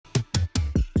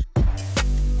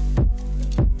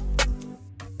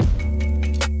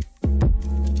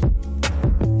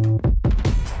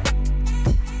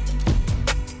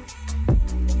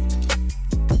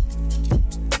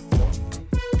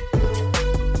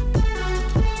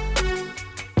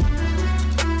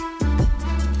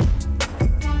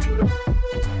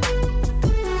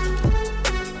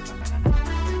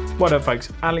What up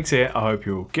folks, Alex here, I hope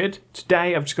you're all good.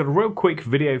 Today I've just got a real quick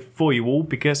video for you all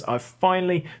because I've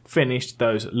finally finished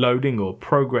those loading or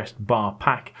progress bar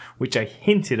pack which I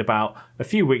hinted about a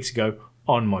few weeks ago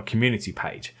on my community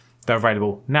page. They're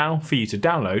available now for you to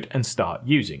download and start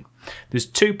using. There's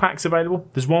two packs available.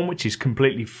 There's one which is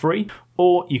completely free,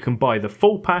 or you can buy the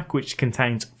full pack which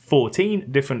contains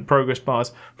 14 different progress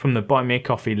bars from the Buy Me a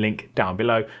Coffee link down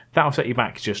below. That'll set you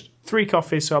back just 3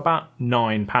 coffees, so about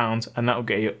 £9, and that'll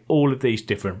get you all of these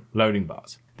different loading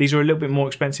bars. These are a little bit more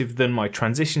expensive than my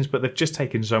transitions, but they've just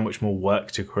taken so much more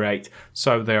work to create,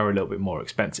 so they are a little bit more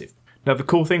expensive. Now the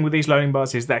cool thing with these loading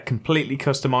bars is they're completely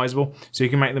customizable, so you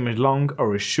can make them as long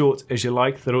or as short as you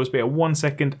like. There'll always be a 1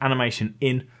 second animation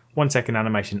in, 1 second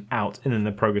animation out, and then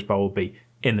the progress bar will be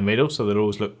in the middle, so they'll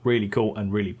always look really cool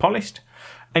and really polished.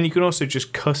 And you can also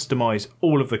just customize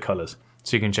all of the colors.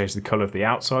 So you can change the color of the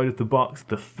outside of the box,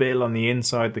 the fill on the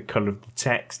inside, the color of the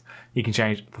text. You can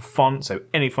change the font, so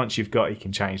any fonts you've got, you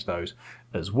can change those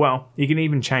as well. You can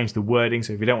even change the wording,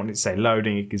 so if you don't want it to say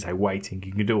loading, you can say waiting,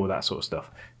 you can do all that sort of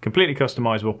stuff. Completely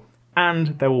customizable,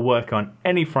 and they will work on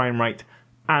any frame rate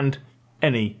and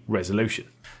any resolution.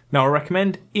 Now I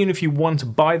recommend, even if you want to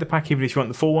buy the pack, even if you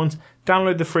want the full ones,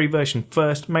 download the free version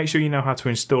first, make sure you know how to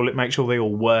install it, make sure they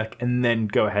all work, and then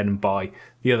go ahead and buy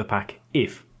the other pack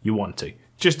if you want to.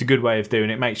 Just a good way of doing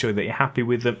it. Make sure that you're happy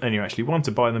with them and you actually want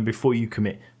to buy them before you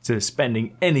commit to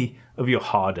spending any of your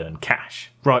hard-earned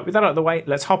cash. Right, with that out of the way,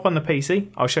 let's hop on the PC.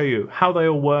 I'll show you how they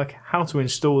all work, how to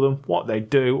install them, what they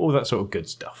do, all that sort of good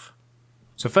stuff.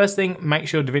 So first thing, make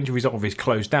sure Davinci Resolve is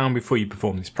closed down before you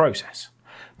perform this process.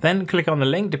 Then click on the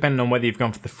link depending on whether you've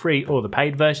gone for the free or the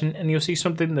paid version, and you'll see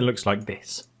something that looks like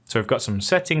this. So we've got some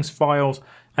settings files,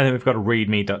 and then we've got a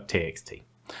readme.txt.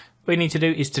 What you need to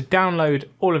do is to download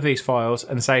all of these files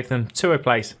and save them to a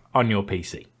place on your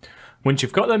PC. Once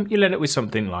you've got them, you'll end up with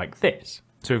something like this.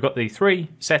 So we've got the 3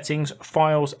 settings,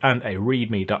 files, and a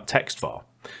readme.txt file.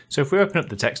 So if we open up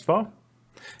the text file,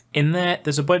 in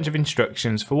there's a bunch of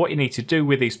instructions for what you need to do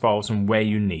with these files and where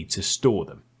you need to store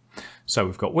them. So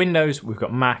we've got Windows, we've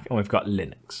got Mac, and we've got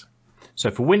Linux. So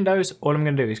for Windows, all I'm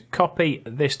going to do is copy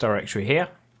this directory here.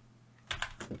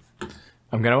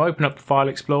 I'm going to open up File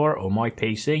Explorer or my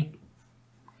PC,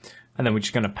 and then we're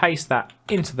just going to paste that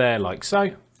into there like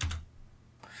so.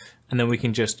 And then we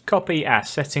can just copy our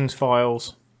settings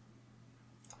files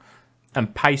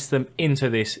and paste them into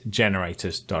this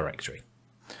generators directory.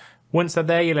 Once they're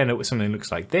there, you'll end up with something that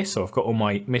looks like this. So I've got all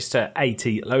my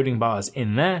MrAlexTech loading bars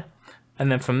in there.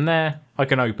 And then from there, I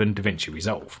can open Davinci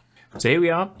Resolve. So here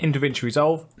we are in Davinci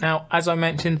Resolve. Now, as I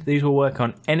mentioned, these will work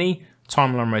on any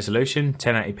timeline resolution,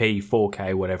 1080p,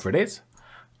 4K, whatever it is.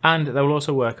 And they will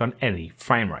also work on any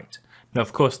frame rate. Now,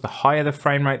 of course, the higher the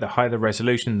frame rate, the higher the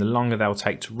resolution, the longer they'll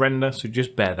take to render, so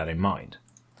just bear that in mind.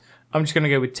 I'm just going to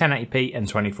go with 1080p and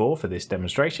 24 for this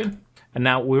demonstration. And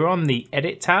now we're on the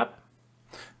Edit tab.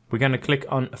 We're going to click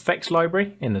on Effects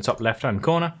Library in the top left-hand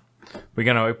corner. We're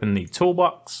going to open the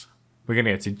Toolbox. We're going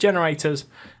to go to Generators,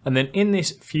 and then in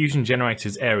this Fusion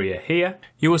Generators area here,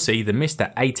 you will see the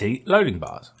MrAlexTech loading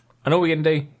bars. And all we're going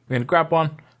to do, we're going to grab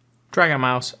one, drag our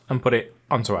mouse, and put it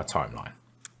onto our timeline.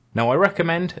 Now I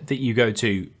recommend that you go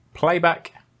to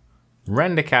Playback,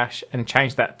 Render Cache, and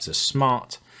change that to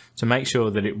Smart to make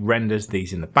sure that it renders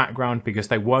these in the background because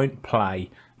they won't play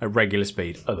at regular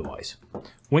speed otherwise.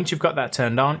 Once you've got that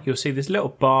turned on, you'll see this little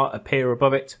bar appear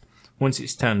above it. Once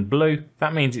it's turned blue,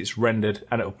 that means it's rendered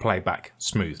and it'll play back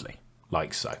smoothly,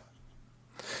 like so.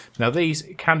 Now these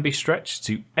can be stretched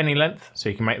to any length, so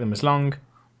you can make them as long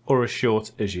or as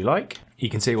short as you like. You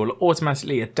can see it will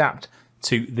automatically adapt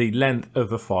to the length of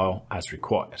the file as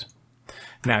required.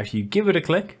 Now if you give it a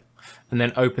click and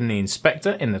then open the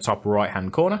inspector in the top right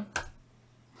hand corner,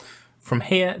 from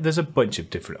here there's a bunch of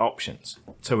different options.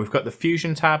 So we've got the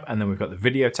Fusion tab and then we've got the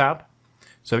Video tab.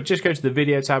 So just go to the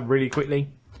Video tab really quickly.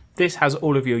 This has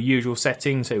all of your usual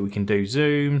settings, so we can do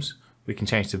zooms, we can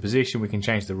change the position, we can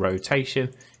change the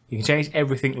rotation, you can change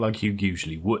everything like you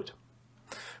usually would.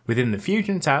 Within the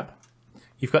Fusion tab,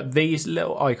 you've got these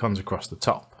little icons across the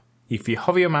top. If you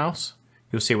hover your mouse,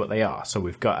 you'll see what they are. So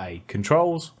we've got a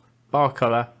controls, bar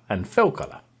color, and fill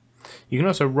color. You can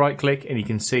also right click and you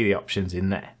can see the options in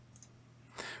there.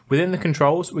 Within the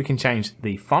controls, we can change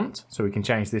the font, so we can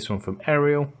change this one from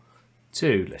Arial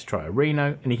to, let's try a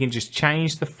Reno, and you can just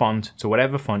change the font to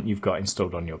whatever font you've got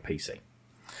installed on your PC.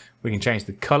 We can change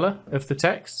the color of the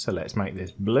text, so let's make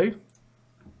this blue.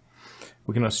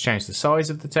 We can also change the size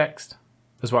of the text,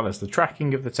 as well as the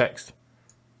tracking of the text,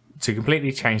 to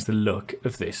completely change the look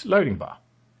of this loading bar.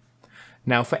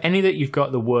 Now for any that you've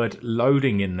got the word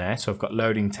loading in there, so I've got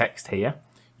loading text here,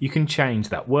 you can change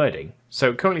that wording. So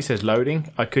it currently says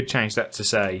loading. I could change that to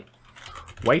say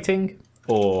waiting,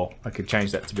 or I could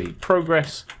change that to be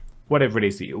progress, whatever it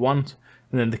is that you want.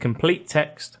 And then the complete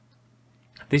text,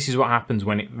 this is what happens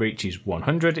when it reaches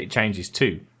 100. It changes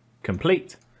to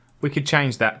complete. We could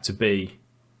change that to be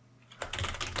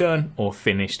done or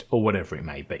finished or whatever it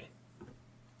may be.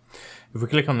 If we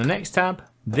click on the next tab,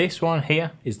 this one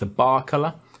here is the bar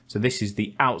color. So this is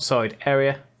the outside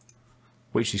area,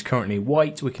 which is currently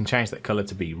white. We can change that color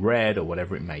to be red or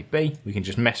whatever it may be. We can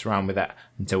just mess around with that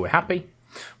until we're happy.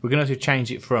 We can also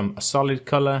change it from a solid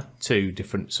color to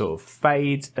different sort of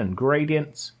fades and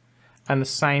gradients. And the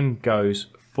same goes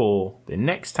for the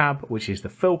next tab, which is the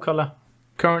fill color.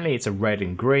 Currently it's a red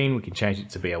and green. We can change it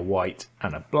to be a white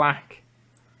and a black.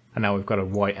 And now we've got a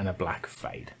white and a black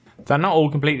fade. They're not all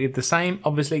completely the same.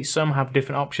 Obviously, some have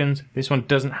different options. This one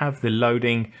doesn't have the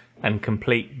loading and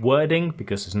complete wording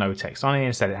because there's no text on it.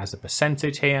 Instead, it has a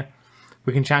percentage here.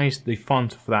 We can change the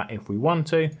font for that if we want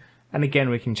to. And again,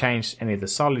 we can change any of the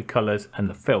solid colors and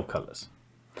the fill colors.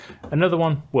 Another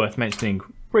one worth mentioning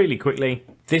really quickly,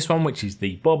 this one, which is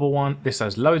the bubble one. This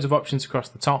has loads of options across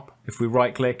the top. If we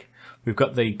right click, we've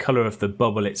got the color of the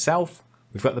bubble itself.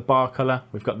 We've got the bar color,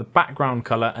 we've got the background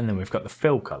color, and then we've got the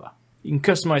fill color. You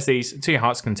can customize these to your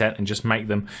heart's content and just make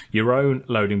them your own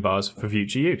loading bars for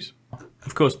future use.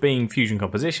 Of course, being Fusion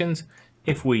compositions,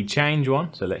 if we change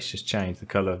one, so let's just change the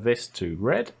color of this to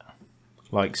red,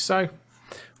 like so.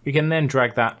 We can then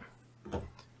drag that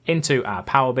into our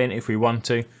power bin if we want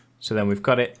to. So then we've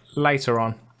got it later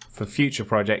on for future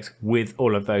projects with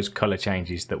all of those color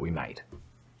changes that we made.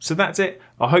 So that's it.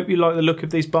 I hope you like the look of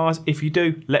these bars. If you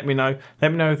do, let me know.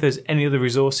 Let me know if there's any other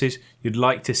resources you'd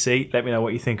like to see. Let me know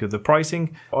what you think of the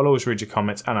pricing. I'll always read your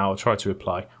comments and I'll try to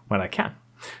reply when I can.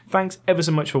 Thanks ever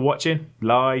so much for watching.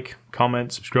 Like,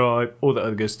 comment, subscribe, all that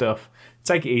other good stuff.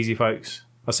 Take it easy, folks.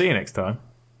 I'll see you next time.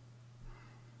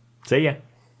 See ya.